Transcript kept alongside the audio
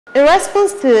In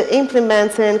response to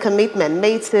implementing commitment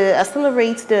made to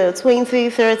accelerate the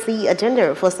 2030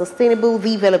 Agenda for Sustainable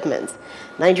Development,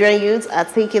 Nigerian youths are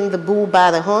taking the bull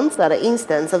by the horns at the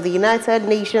instance of the United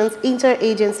Nations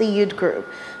Interagency Youth Group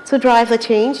to drive the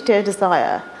change they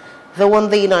desire. The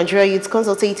one-day Nigeria Youth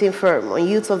Consultative Forum on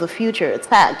Youth of the Future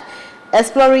tagged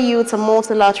Exploring Youth and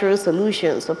Multilateral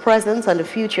Solutions for Present and the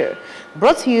Future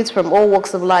brought youth from all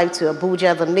walks of life to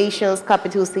Abuja, the nation's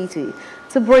capital city,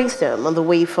 to brainstorm on the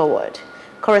way forward.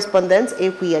 Correspondent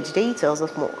Ekwi Ajide tells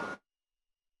us more.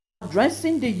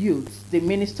 Addressing the youth, the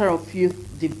Minister of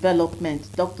Youth Development,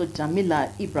 Dr. Jamila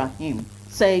Ibrahim,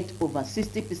 said over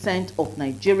 60% of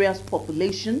Nigeria's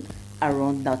population are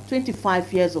under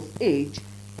 25 years of age,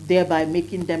 thereby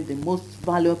making them the most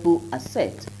valuable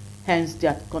asset. Hence,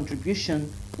 their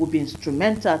contribution will be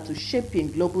instrumental to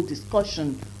shaping global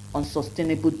discussion on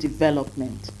sustainable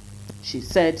development. She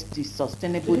said the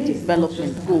Sustainable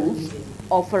Development Goals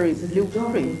offer a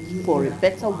blueprint for a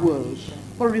better world,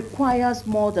 but requires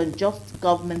more than just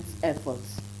government's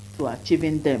efforts to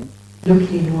achieving them.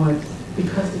 Look inwards,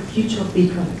 because the future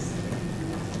beckons.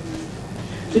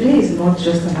 Today is not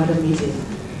just another meeting.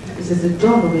 It is the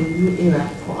dawn of a new era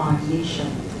for our nation.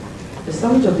 The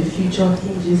summit of the future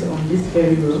hinges on this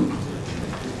very room,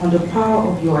 on the power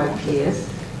of your ideas.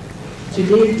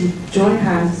 Today, we join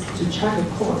hands to chart a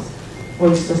course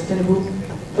for a sustainable,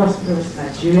 prosperous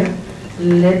Nigeria,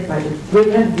 led by the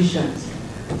brilliant visions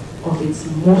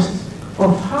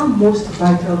of our most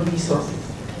vital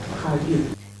resources, our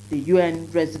youth. The UN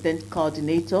Resident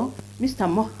Coordinator, Mr.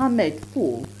 Mohamed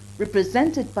Fool,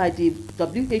 represented by the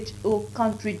WHO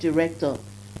Country Director,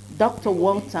 Dr.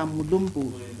 Walter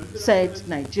Mulumbu, said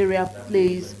Nigeria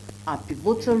plays a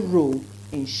pivotal role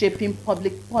in shaping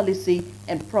public policy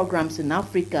and programs in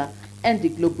Africa and the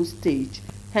global stage.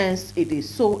 Hence, it is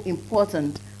so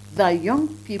important that young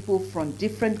people from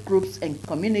different groups and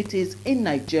communities in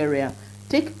Nigeria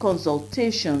take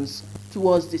consultations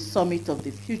towards the Summit of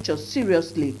the Future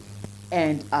seriously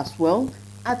and as well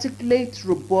articulate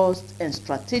robust and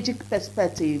strategic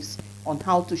perspectives on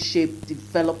how to shape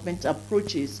development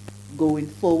approaches going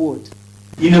forward.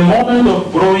 In a moment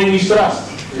of growing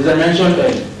mistrust, as I mentioned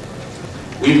earlier,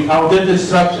 with outdated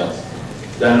structures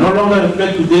that no longer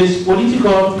reflect today's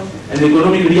political and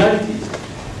economic realities,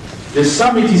 the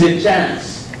summit is a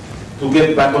chance to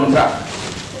get back on track,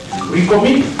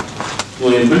 recommit to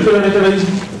a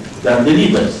multilateralism that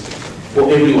delivers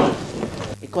for everyone.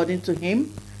 According to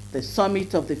him, the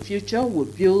Summit of the Future will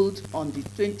build on the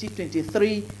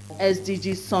 2023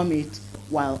 SDG Summit,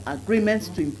 while agreements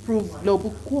to improve global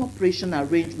cooperation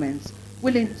arrangements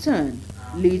will in turn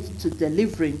lead to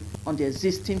delivering on the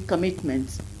existing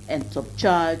commitments and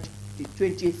subcharge the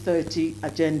 2030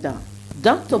 agenda.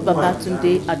 Dr.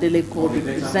 Babatunde Adeleko,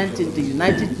 representing the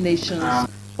United Nations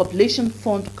Population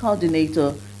Fund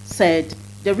Coordinator, said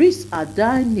there is a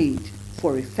dire need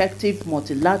for effective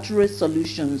multilateral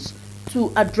solutions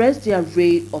to address the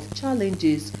array of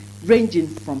challenges ranging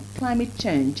from climate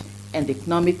change and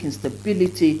economic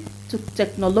instability to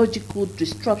technological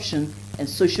disruption and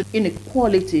social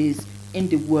inequalities in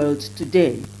the world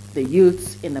today. The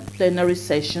youths in a plenary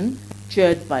session,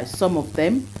 chaired by some of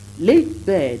them, laid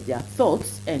bare their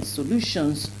thoughts and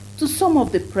solutions to some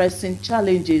of the pressing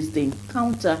challenges they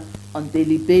encounter on a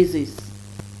daily basis.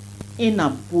 In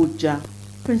Abuja,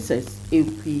 Princess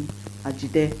Ekwi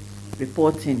Ajide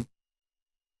reporting.